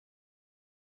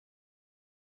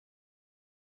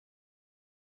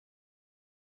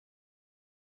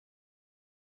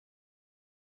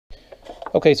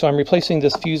Okay, so I'm replacing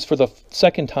this fuse for the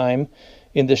second time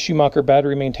in the Schumacher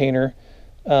battery maintainer,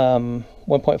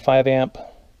 1.5 amp.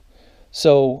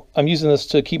 So I'm using this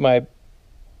to keep my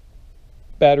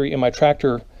battery in my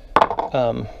tractor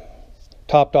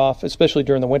topped off, especially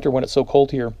during the winter when it's so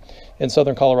cold here in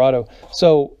southern Colorado.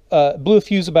 So blew a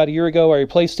fuse about a year ago. I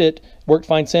replaced it, worked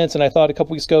fine since, and I thought a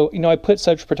couple weeks ago, you know, I put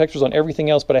surge protectors on everything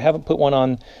else, but I haven't put one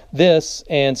on this,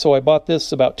 and so I bought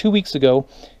this about 2 weeks ago,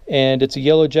 and it's a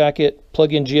yellow jacket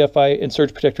plug-in GFI and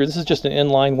surge protector. This is just an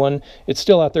inline one. It's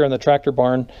still out there in the tractor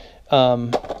barn.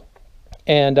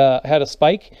 And had a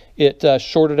spike. It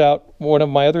shorted out one of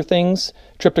my other things,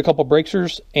 tripped a couple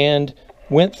breakers, and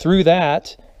went through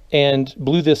that and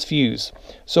blew this fuse.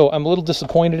 So I'm a little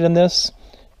disappointed in this,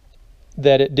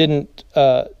 that it didn't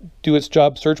do its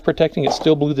job surge protecting. It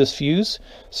still blew this fuse.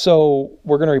 So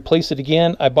we're going to replace it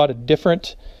again. I bought a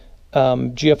different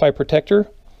GFI protector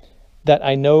that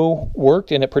I know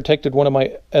worked, and it protected one of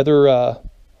my other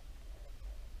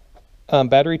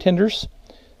battery tenders.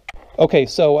 Okay,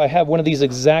 so I have one of these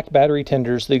exact battery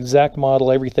tenders, the exact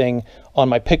model, everything, on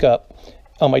my pickup,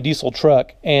 on my diesel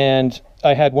truck, and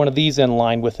I had one of these in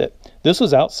line with it. This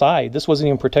was outside. This wasn't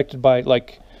even protected by,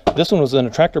 like, this one was in a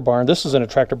tractor barn. This was in a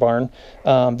tractor barn.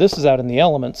 This is out in the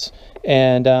elements,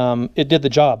 and it did the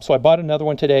job. So I bought another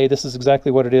one today. This is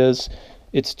exactly what it is.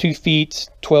 It's 2 feet,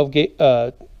 12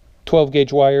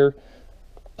 gauge wire,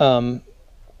 and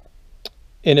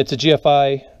it's a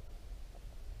GFI.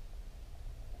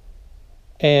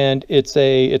 And it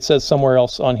says somewhere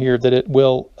else on here that it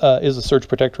is a surge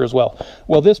protector as well.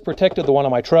 Well, this protected the one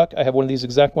on my truck. I have one of these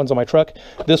exact ones on my truck.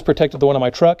 This protected the one on my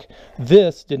truck.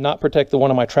 This did not protect the one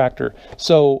on my tractor.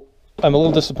 So I'm a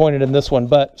little disappointed in this one,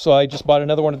 but so I just bought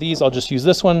another one of these. I'll just use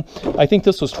this one. I think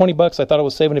this was 20 bucks. I thought I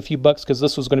was saving a few bucks because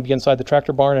this was going to be inside the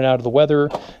tractor barn and out of the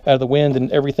weather, out of the wind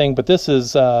and everything. But this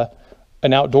is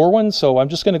an outdoor one, so I'm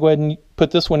just going to go ahead and put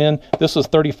this one in. This was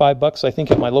 35 bucks, I think,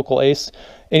 at my local Ace.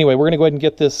 Anyway, we're going to go ahead and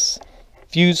get this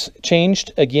fuse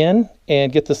changed again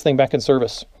and get this thing back in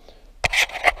service.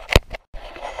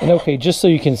 And okay, just so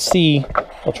you can see,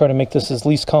 I'll try to make this as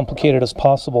least complicated as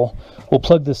possible. We'll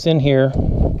plug this in here,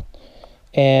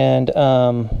 and you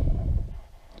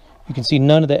can see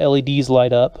none of the LEDs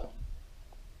light up.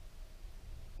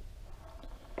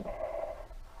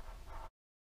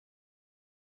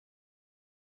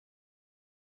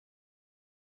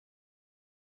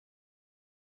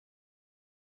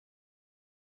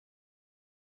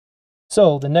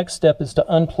 So the next step is to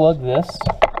unplug this.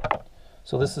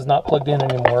 So this is not plugged in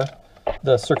anymore.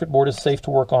 The circuit board is safe to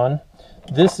work on.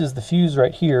 This is the fuse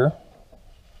right here.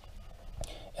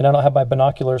 And I don't have my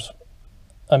binoculars,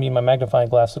 I mean my magnifying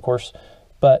glass, of course,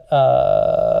 but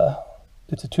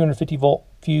it's a 250 volt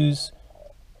fuse,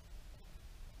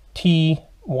 T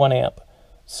 1 amp.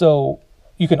 So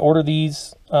you can order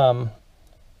these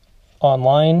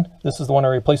online. This is the one I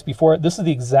replaced before. This is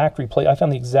the exact I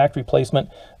found the exact replacement.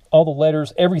 All the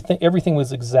letters, everything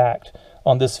was exact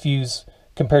on this fuse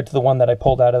compared to the one that I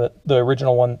pulled out of the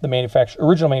original one, the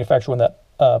original manufacturer one that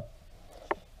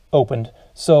opened.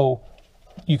 So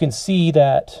you can see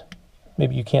that,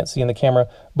 maybe you can't see in the camera,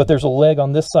 but there's a leg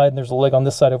on this side and there's a leg on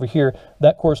this side over here.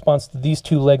 That corresponds to these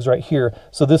two legs right here.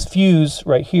 So this fuse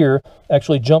right here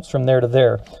actually jumps from there to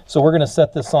there. So we're going to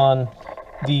set this on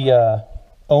the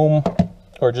ohm,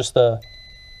 or just the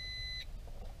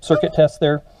circuit test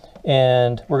there.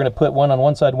 And we're going to put one on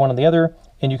one side, one on the other,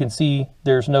 and you can see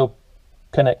there's no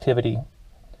connectivity.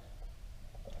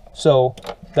 So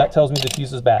that tells me the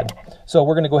fuse is bad. So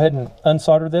we're going to go ahead and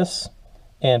unsolder this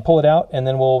and pull it out, and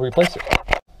then we'll replace it.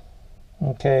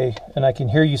 Okay, and I can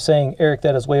hear you saying, Eric,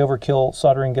 that is way overkill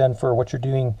soldering gun for what you're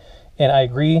doing, and I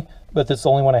agree, but this is the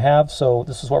only one I have, so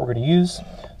this is what we're going to use.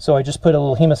 So I just put a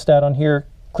little hemostat on here,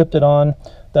 clipped it on.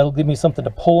 That'll give me something to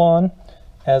pull on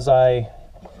as So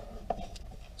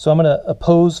I'm going to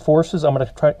oppose forces. I'm going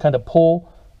to try kind of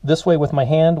pull this way with my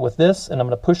hand with this, and I'm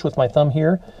going to push with my thumb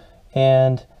here.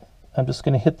 And I'm just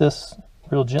going to hit this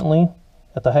real gently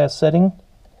at the highest setting.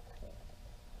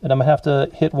 And I'm going to have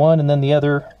to hit one and then the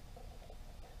other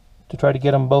to try to get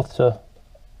them both to,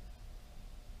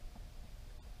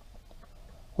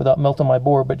 without melting my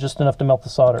board, but just enough to melt the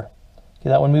solder. Okay,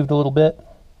 that one moved a little bit.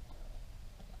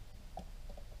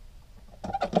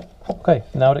 Okay,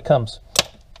 now it comes.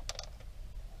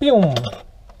 Boom.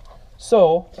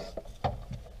 So,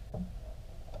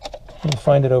 let me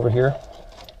find it over here.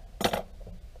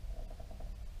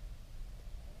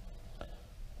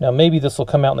 Now maybe this will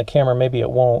come out in the camera, maybe it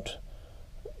won't,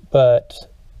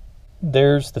 but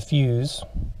there's the fuse.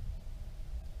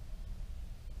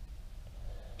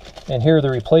 And here are the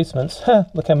replacements.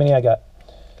 Look how many I got.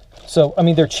 So, I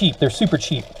mean, they're cheap. They're super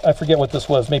cheap. I forget what this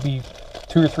was. Maybe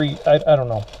 2 or 3, I don't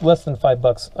know. Less than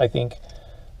 $5, I think.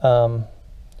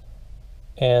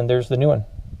 And there's the new one.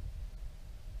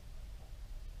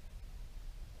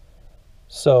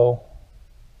 So,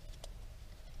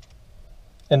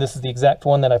 and this is the exact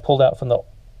one that I pulled out from the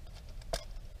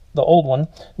old one.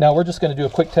 Now we're just going to do a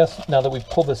quick test now that we've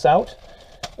pulled this out.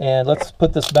 And let's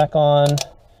put this back on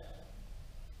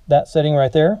that setting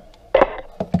right there.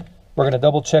 We're going to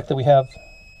double check that we have,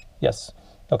 yes.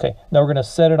 Okay, now we're going to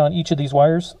set it on each of these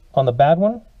wires. On the bad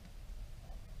one,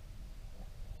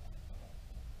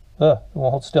 it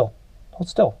won't hold still. Hold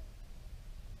still.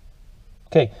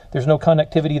 Okay, there's no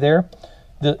connectivity there.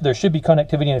 There should be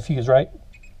connectivity in a fuse, right?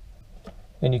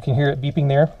 And you can hear it beeping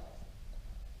there.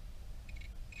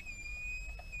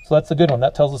 So that's the good one.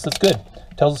 That tells us it's good.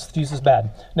 Tells us the fuse is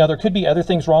bad. Now there could be other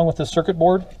things wrong with this circuit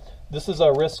board. This is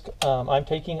a risk I'm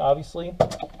taking, obviously.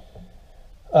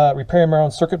 Repairing my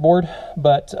own circuit board.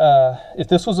 But if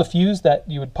this was a fuse that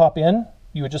you would pop in,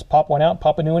 you would just pop one out and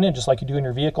pop a new one in, just like you do in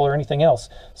your vehicle or anything else.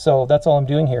 So that's all I'm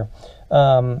doing here.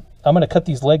 I'm going to cut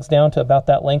these legs down to about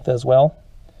that length as well.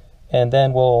 And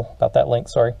then we'll, about that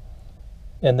length, sorry.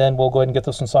 And then we'll go ahead and get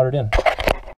this one soldered in.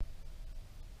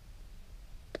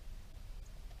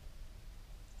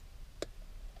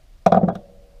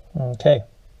 Okay.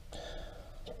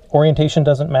 Orientation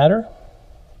doesn't matter.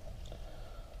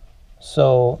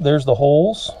 So there's the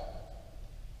holes.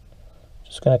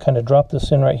 Just going to kind of drop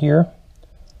this in right here,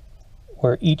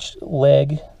 where each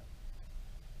leg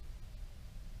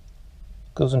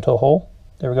goes into a hole.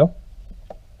 There we go.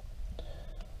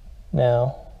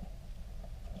 Now,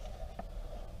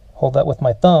 hold that with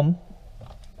my thumb.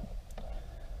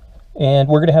 And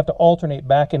we're going to have to alternate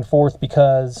back and forth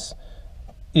because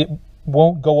it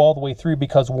won't go all the way through,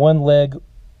 because one leg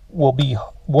will be,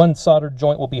 one soldered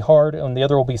joint will be hard and the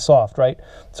other will be soft, right?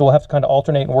 So we'll have to kind of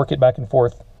alternate and work it back and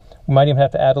forth. We might even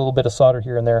have to add a little bit of solder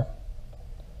here and there.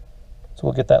 So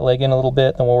we'll get that leg in a little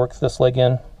bit, then we'll work this leg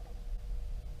in.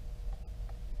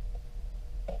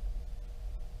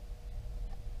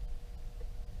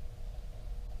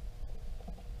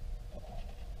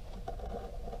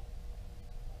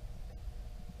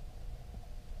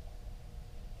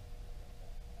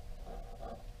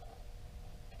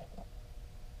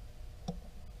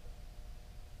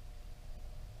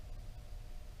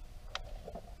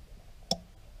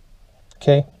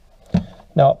 Okay,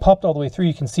 now it popped all the way through.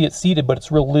 You can see it's seated, but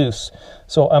it's real loose.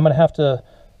 So I'm going to have to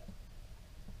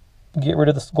get rid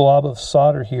of this glob of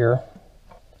solder here.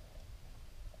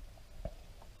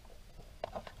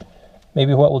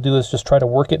 Maybe what we'll do is just try to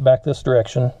work it back this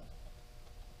direction.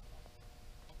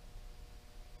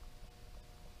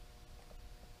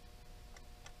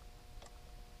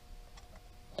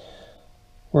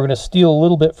 We're going to steal a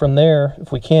little bit from there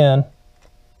if we can.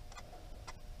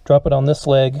 Drop it on this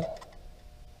leg.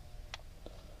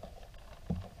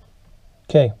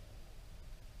 Okay.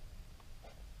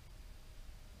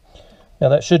 Now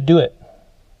that should do it.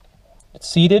 It's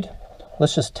seated.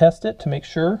 Let's just test it to make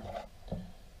sure.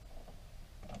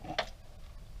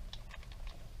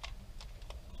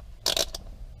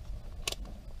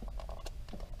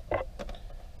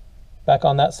 Back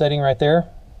on that setting right there.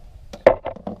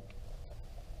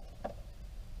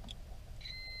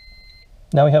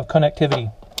 Now we have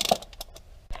connectivity.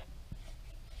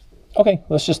 Okay,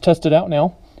 let's just test it out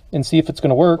now and see if it's going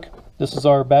to work. This is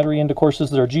our battery end, of course. This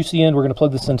is our juicy end. We're going to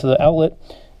plug this into the outlet,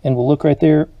 and we'll look right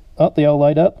there. Oh, they all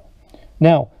light up.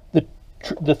 Now,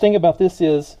 the thing about this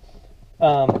is,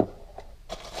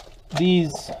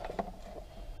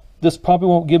 this probably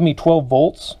won't give me 12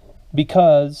 volts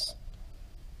because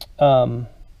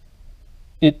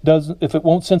it does. If it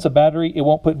won't sense a battery, it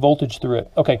won't put voltage through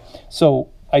it. Okay, so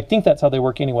I think that's how they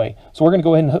work anyway. So we're going to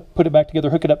go ahead and put it back together,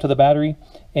 hook it up to the battery,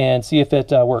 and see if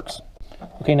it works.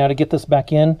 Okay, now to get this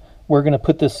back in, we're going to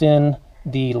put this in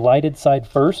the lighted side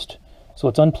first. So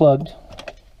it's unplugged.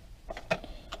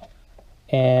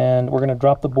 And we're going to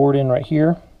drop the board in right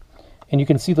here. And you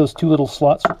can see those two little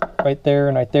slots right there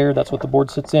and right there. That's what the board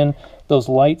sits in. Those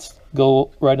lights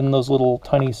go right in those little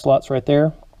tiny slots right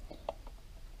there.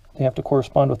 They have to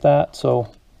correspond with that.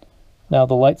 So now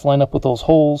the lights line up with those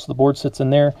holes. The board sits in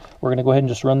there. We're going to go ahead and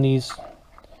just run these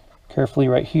carefully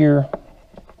right here.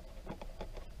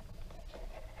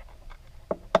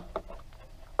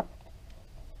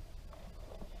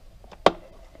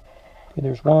 Okay,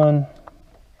 there's one.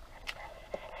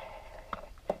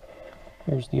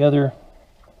 Here's the other.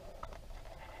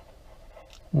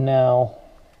 Now,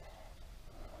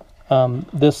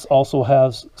 this also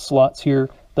has slots here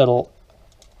that'll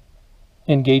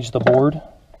engage the board.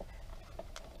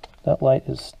 That light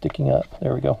is sticking up.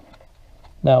 There we go.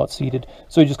 Now it's seated.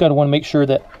 So you just got to want to make sure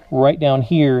that right down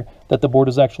here that the board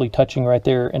is actually touching right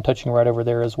there and touching right over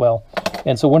there as well.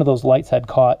 And so one of those lights had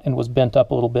caught and was bent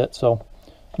up a little bit. So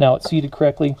now it's seated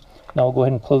correctly. Now we'll go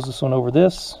ahead and close this one over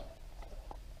this.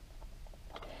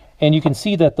 And you can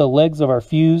see that the legs of our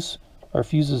fuse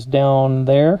is down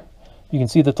there. You can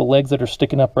see that the legs that are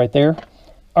sticking up right there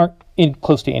aren't in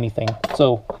close to anything.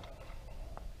 So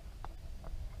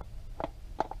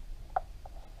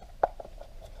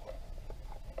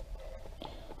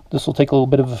this will take a little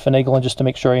bit of a finagling just to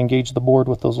make sure I engage the board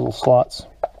with those little slots.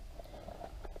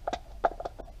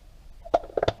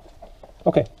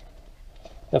 Okay,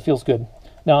 that feels good.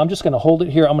 Now I'm just going to hold it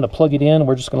here. I'm going to plug it in.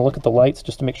 We're just going to look at the lights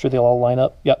just to make sure they all line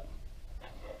up. Yep.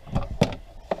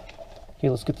 Okay,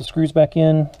 let's get the screws back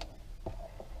in.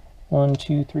 1,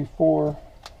 2, 3, 4.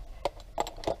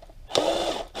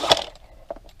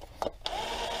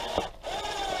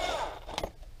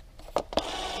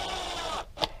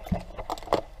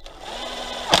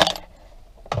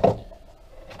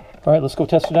 All right, let's go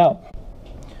test it out.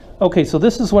 Okay, so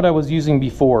this is what I was using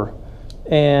before.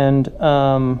 And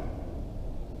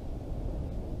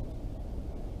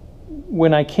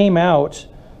when I came out,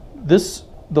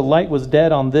 the light was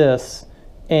dead on this,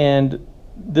 and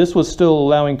this was still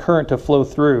allowing current to flow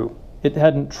through. It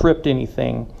hadn't tripped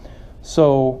anything.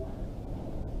 So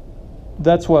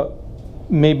that's what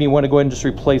made me want to go ahead and just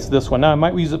replace this one. Now I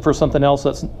might use it for something else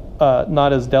that's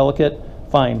not as delicate.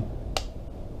 Fine.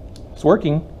 It's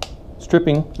working. It's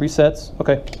tripping. Resets.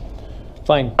 Okay.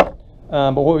 Fine.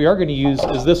 But what we are going to use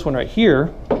is this one right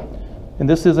here. And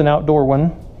this is an outdoor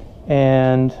one.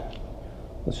 And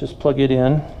let's just plug it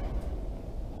in.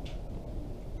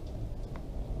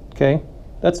 Okay.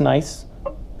 That's nice.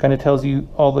 Kind of tells you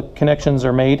all the connections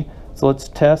are made. So let's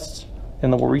test,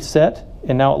 and then we'll reset.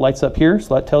 And now it lights up here.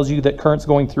 So that tells you that current's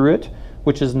going through it,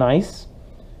 which is nice.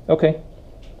 Okay.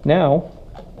 Now,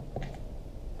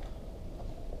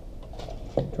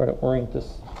 try to orient this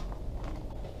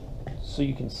so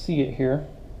you can see it here.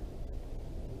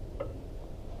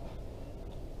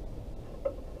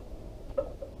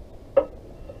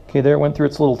 Okay, there it went through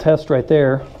its little test right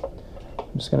there.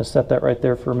 I'm just going to set that right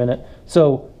there for a minute.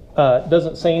 So it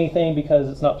doesn't say anything because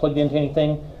it's not plugged into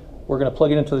anything. We're going to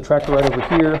plug it into the tractor right over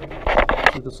here.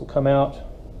 So this will come out.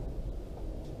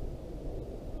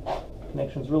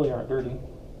 Connections really aren't dirty.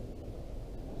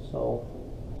 So,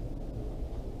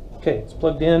 okay, it's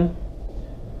plugged in.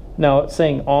 Now it's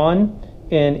saying on,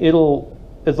 and it'll,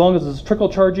 as long as it's trickle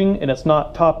charging and it's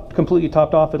not completely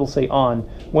topped off, it'll say on.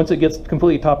 Once it gets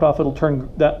completely topped off, it'll turn,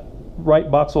 that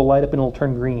right box will light up and it'll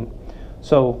turn green.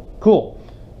 So cool.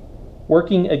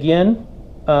 Working again.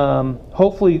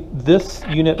 Hopefully this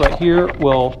unit right here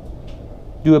will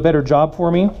do a better job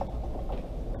for me.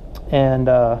 And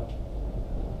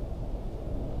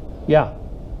yeah.